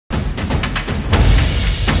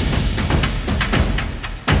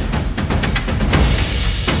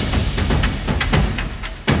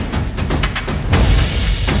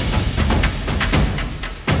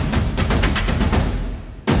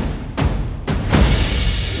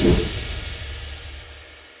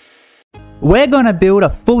We're going to build a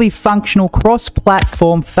fully functional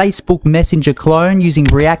cross-platform Facebook Messenger clone using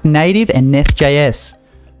React Native and NestJS.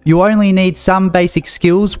 You only need some basic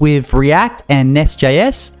skills with React and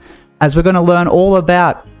NestJS, as we're going to learn all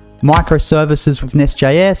about microservices with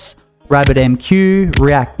NestJS, RabbitMQ,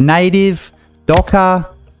 React Native, Docker,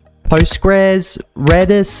 Postgres,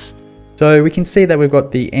 Redis. So we can see that we've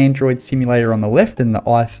got the Android simulator on the left and the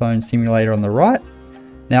iPhone simulator on the right.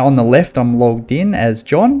 Now on the left, I'm logged in as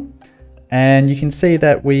John, and you can see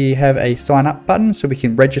that we have a sign up button so we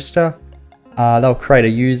can register. They'll create a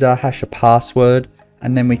user, hash a password,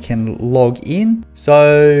 and then we can log in.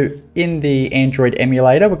 So in the Android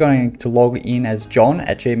emulator, we're going to log in as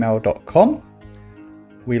john@gmail.com.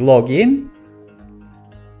 We log in,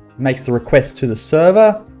 makes the request to the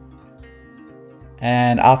server,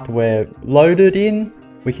 and after we're loaded in,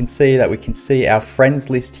 we can see that we can see our friends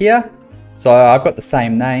list here. So I've got the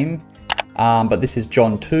same name, but this is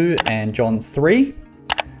John 2 and John 3.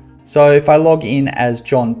 So if I log in as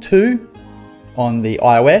John 2 on the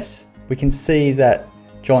iOS, we can see that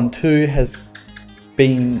John 2 has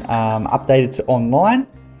been updated to online,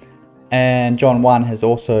 and John 1 has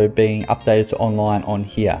also been updated to online on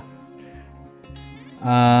here.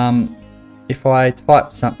 If I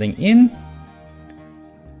type something in,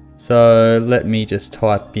 so let me just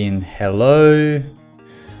type in hello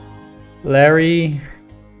Larry,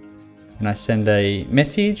 and I send a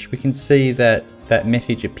message, we can see that that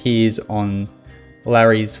message appears on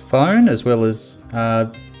Larry's phone as well as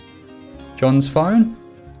John's phone,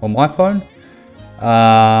 or my phone.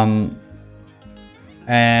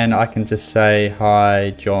 And I can just say,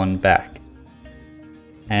 hi John back.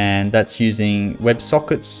 And that's using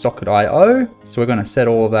WebSockets, Socket.io. So we're gonna set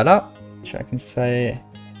all of that up. So I can say,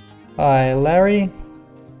 hi Larry,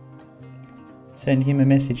 send him a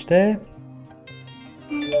message there.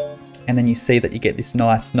 And then you see that you get this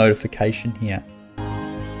nice notification here.